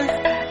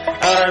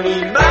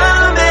אני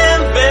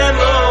מאמין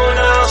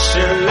באמונה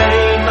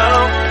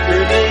שלנו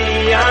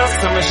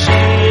בביאת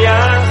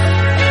המשיח.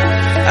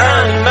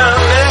 אני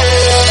מאמין,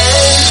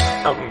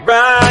 I'm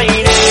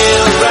right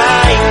here,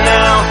 right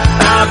now.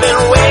 I've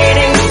been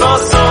waiting for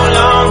so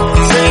long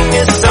to sing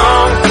this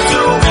song, to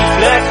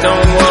reflect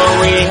on what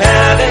we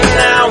had and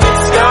now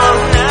it's gone.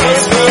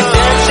 It's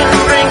redemption,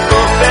 bring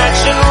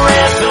perfection,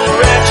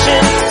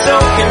 resurrection, so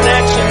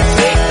connection,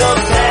 take the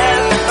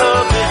path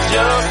of the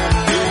just,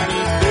 to be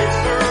fit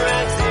for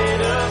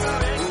Exodus.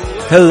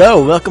 Hello,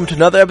 welcome to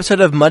another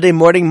episode of Monday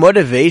Morning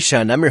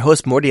Motivation. I'm your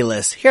host,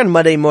 Mortyless. Here on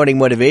Monday Morning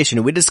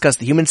Motivation, we discuss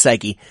the human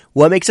psyche,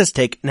 what makes us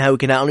tick, and how we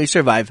can not only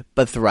survive,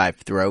 but thrive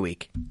through our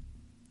week.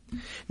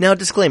 Now,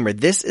 disclaimer,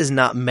 this is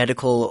not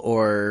medical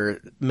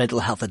or mental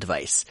health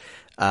advice.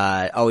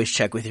 Always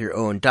check with your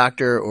own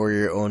doctor or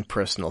your own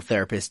personal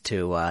therapist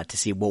to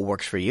see what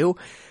works for you.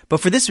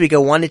 But for this week, I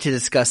wanted to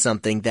discuss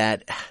something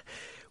that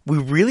we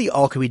really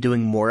all could be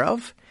doing more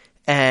of,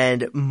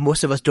 and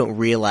most of us don't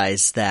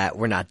realize that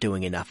we're not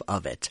doing enough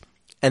of it.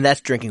 And that's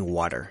drinking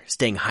water,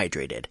 staying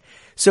hydrated.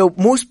 So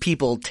most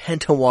people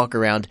tend to walk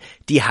around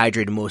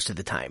dehydrated most of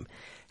the time.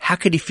 How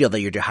could you feel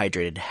that you're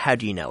dehydrated? How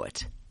do you know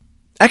it?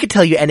 I could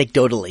tell you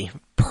anecdotally,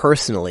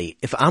 personally,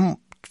 if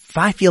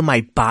I feel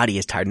my body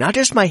is tired, not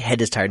just my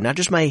head is tired, not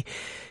just my,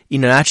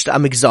 not just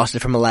I'm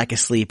exhausted from a lack of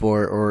sleep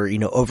or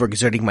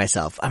overexerting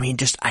myself. I mean,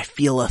 just I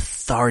feel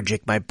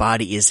lethargic. My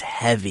body is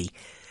heavy.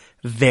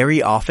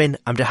 Very often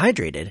I'm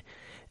dehydrated,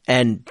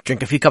 and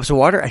drink a few cups of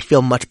water, I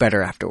feel much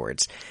better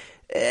afterwards.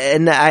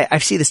 And I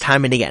see this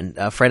time and again.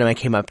 A friend of mine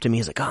came up to me.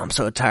 He's like, "Oh, I'm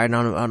so tired. I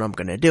don't know what I'm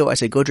going to do." I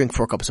said, "Go drink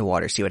 4 cups of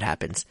water. See what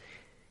happens."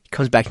 He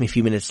comes back to me a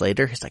few minutes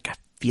later. He's like, "I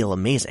feel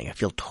amazing. I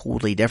feel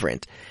totally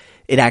different."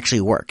 It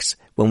actually works.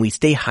 When we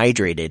stay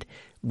hydrated,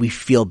 we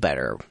feel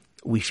better.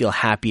 We feel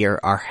happier.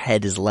 Our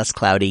head is less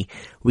cloudy.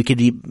 We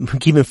can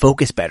even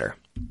focus better.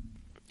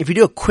 If you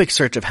do a quick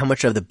search of how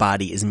much of the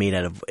body is made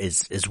out of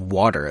is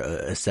water,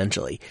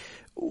 essentially,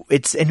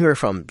 it's anywhere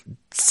from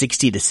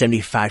 60 to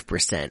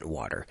 75%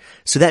 water.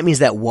 So that means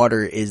that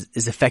water is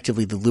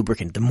effectively the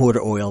lubricant, the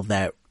motor oil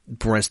that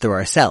runs through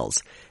our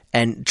cells.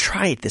 And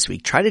try it this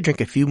week. Try to drink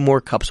a few more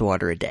cups of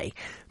water a day.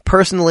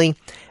 Personally,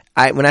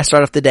 when I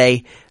start off the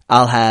day,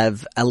 I'll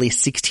have at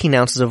least 16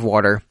 ounces of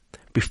water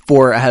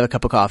before I have a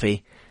cup of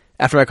coffee.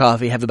 After my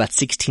coffee, I have about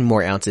 16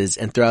 more ounces.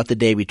 And throughout the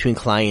day between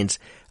clients,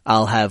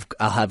 I'll have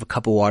a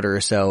cup of water or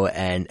so.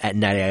 And at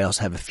night, I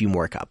also have a few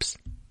more cups.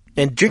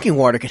 And drinking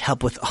water could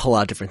help with a whole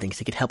lot of different things.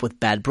 It could help with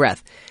bad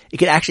breath. It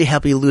could actually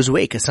help you lose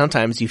weight, because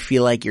sometimes you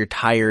feel like you're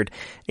tired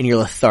and you're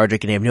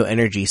lethargic and you have no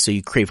energy, so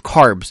you crave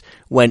carbs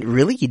when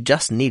really you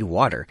just need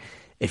water.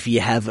 If you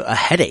have a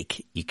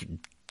headache, you can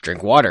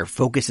drink water.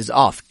 Focus is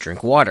off.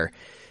 Drink water.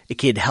 It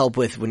could help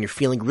with when you're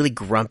feeling really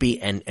grumpy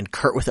and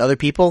curt with other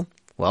people.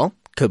 Well,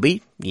 could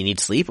be you need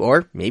sleep,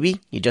 or maybe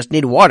you just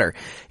need water.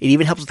 It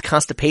even helps with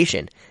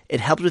constipation. It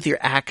helps with your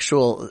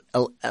actual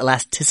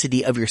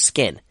elasticity of your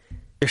skin.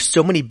 There's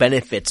so many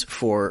benefits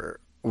for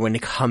when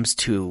it comes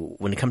to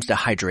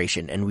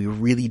hydration, and we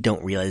really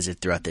don't realize it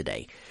throughout the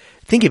day.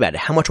 Think about it.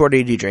 How much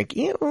water do you drink?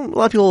 A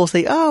lot of people will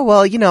say, "Oh,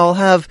 well, I'll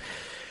have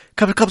a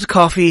couple of cups of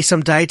coffee,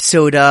 some diet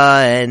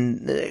soda,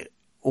 and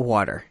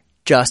water."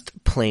 Just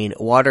plain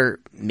water,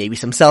 maybe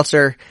some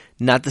seltzer,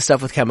 not the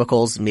stuff with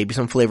chemicals, maybe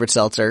some flavored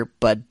seltzer,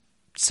 but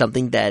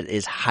something that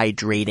is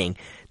hydrating,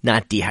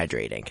 not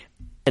dehydrating.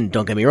 And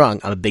don't get me wrong,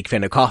 I'm a big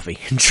fan of coffee.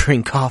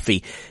 Drink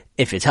coffee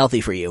if it's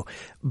healthy for you,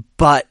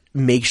 but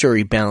make sure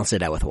you balance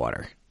it out with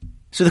water.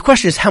 So the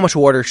question is, how much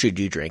water should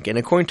you drink? And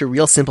according to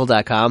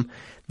realsimple.com,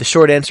 the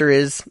short answer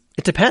is,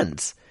 it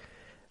depends.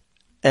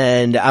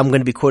 And I'm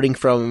going to be quoting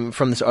from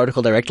this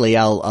article directly.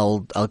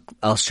 I'll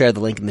share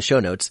the link in the show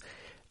notes.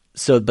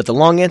 But the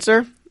long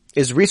answer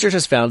is, research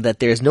has found that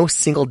there is no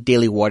single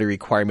daily water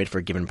requirement for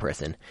a given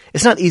person.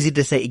 It's not easy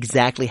to say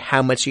exactly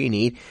how much you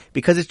need,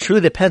 because it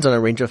truly depends on a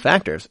range of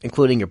factors,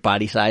 including your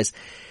body size,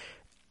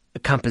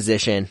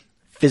 composition,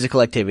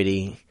 physical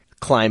activity,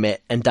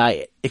 climate, and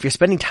diet. If you're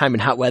spending time in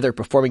hot weather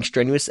performing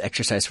strenuous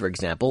exercise, for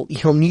example,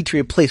 you'll need to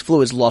replace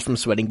fluids lost from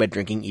sweating by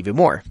drinking even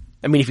more.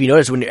 I mean, if you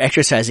notice when you're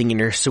exercising and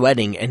you're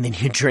sweating and then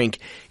you drink,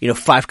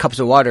 5 cups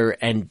of water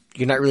and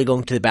you're not really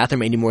going to the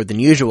bathroom any more than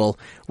usual,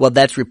 well,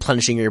 that's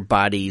replenishing your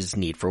body's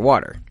need for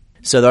water.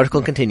 So the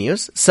article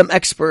continues. Some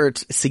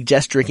experts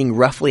suggest drinking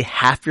roughly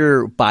half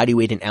your body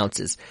weight in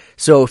ounces.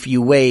 So if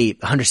you weigh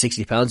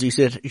 160 pounds, you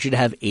should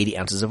have 80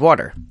 ounces of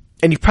water.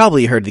 And you've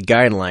probably heard the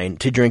guideline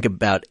to drink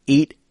about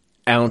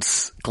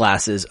 8-ounce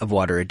glasses of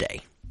water a day.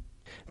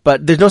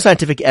 But there's no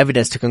scientific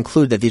evidence to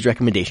conclude that these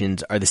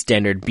recommendations are the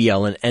standard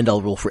be-all and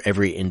end-all rule for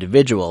every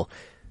individual,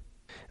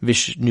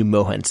 Vishnu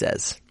Mohan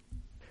says.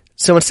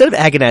 So instead of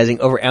agonizing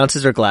over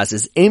ounces or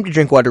glasses, aim to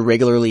drink water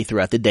regularly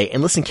throughout the day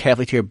and listen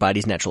carefully to your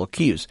body's natural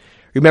cues.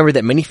 Remember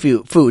that many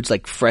foods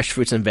like fresh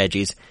fruits and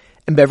veggies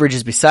and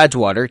beverages besides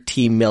water,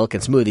 tea, milk,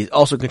 and smoothies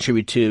also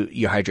contribute to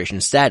your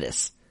hydration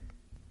status.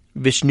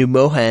 Vishnu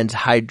Mohan's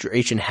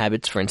hydration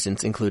habits, for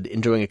instance, include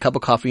enjoying a cup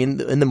of coffee in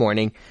the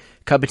morning,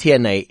 cup of tea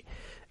at night,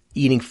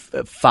 eating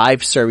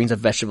 5 servings of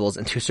vegetables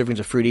and 2 servings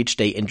of fruit each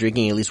day and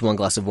drinking at least 1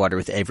 glass of water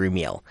with every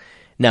meal.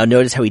 Now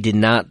notice how he did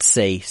not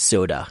say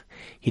soda.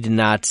 He did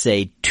not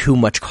say too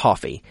much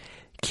coffee.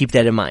 Keep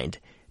that in mind.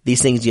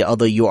 These things,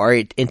 although you are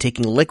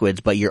intaking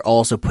liquids, but you're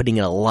also putting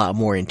in a lot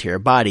more into your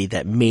body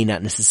that may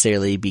not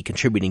necessarily be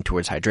contributing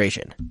towards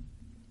hydration.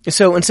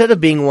 So instead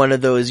of being one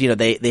of those, you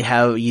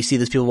see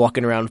those people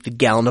walking around with a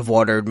gallon of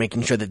water,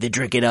 making sure that they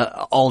drink it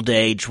all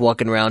day, just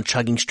walking around,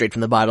 chugging straight from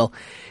the bottle.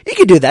 You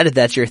can do that if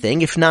that's your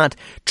thing. If not,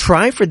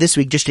 try for this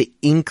week just to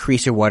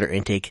increase your water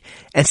intake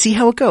and see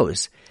how it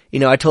goes.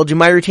 I told you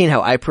my routine,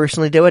 how I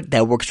personally do it.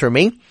 That works for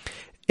me.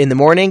 In the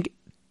morning,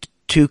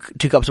 2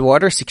 cups of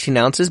water, 16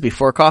 ounces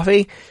before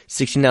coffee,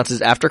 16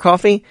 ounces after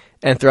coffee,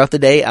 and throughout the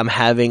day, I'm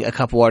having a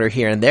cup of water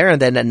here and there, and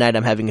then at night,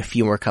 I'm having a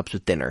few more cups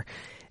with dinner.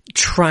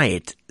 Try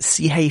it.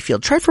 See how you feel.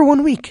 Try for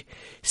 1 week.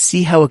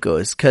 See how it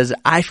goes. Cause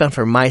I found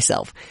for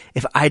myself,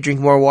 if I drink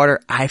more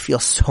water, I feel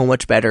so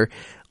much better,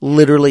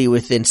 literally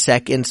within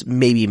seconds,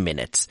 maybe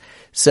minutes.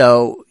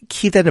 So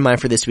keep that in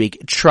mind for this week.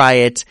 Try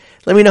it.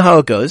 Let me know how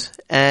it goes.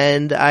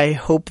 And I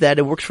hope that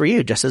it works for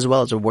you just as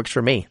well as it works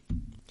for me.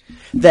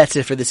 That's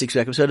it for this week's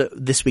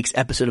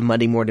episode of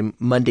Monday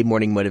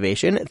Morning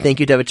Motivation. Thank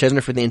you, David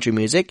Chesner, for the intro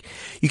music.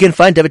 You can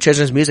find David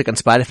Chesner's music on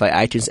Spotify,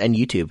 iTunes, and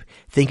YouTube.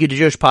 Thank you to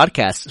Jewish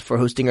Podcasts for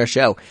hosting our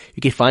show.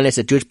 You can find us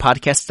at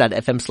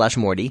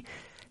jewishpodcasts.fm/Mordy.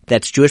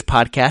 That's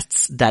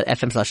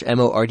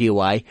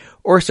jewishpodcasts.fm/MORDY,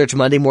 or search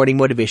Monday Morning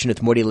Motivation with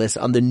Mordy List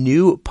on the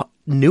new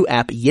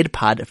app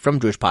YidPod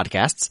from Jewish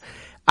Podcasts,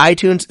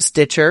 iTunes,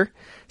 Stitcher,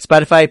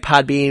 Spotify,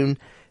 Podbean,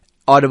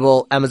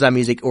 Audible, Amazon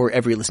Music, or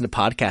wherever you listen to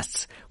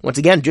podcasts. Once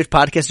again, Jewish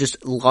Podcast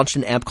just launched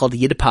an app called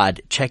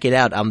YidPod. Check it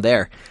out. I'm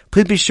there.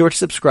 Please be sure to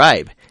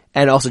subscribe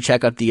and also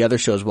check out the other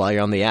shows while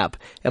you're on the app.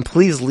 And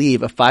please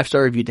leave a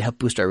 5-star review to help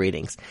boost our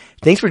ratings.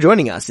 Thanks for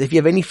joining us. If you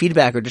have any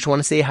feedback or just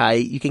want to say hi,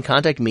 you can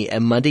contact me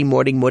at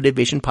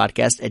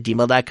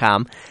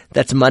mondaymorningmotivationpodcast@gmail.com.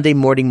 That's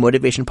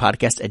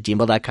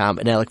mondaymorningmotivationpodcast@gmail.com.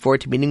 And I look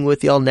forward to meeting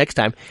with you all next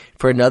time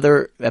for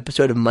another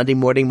episode of Monday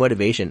Morning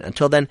Motivation.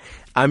 Until then,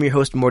 I'm your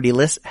host, Mordy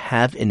Liss.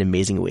 Have an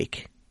amazing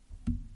week.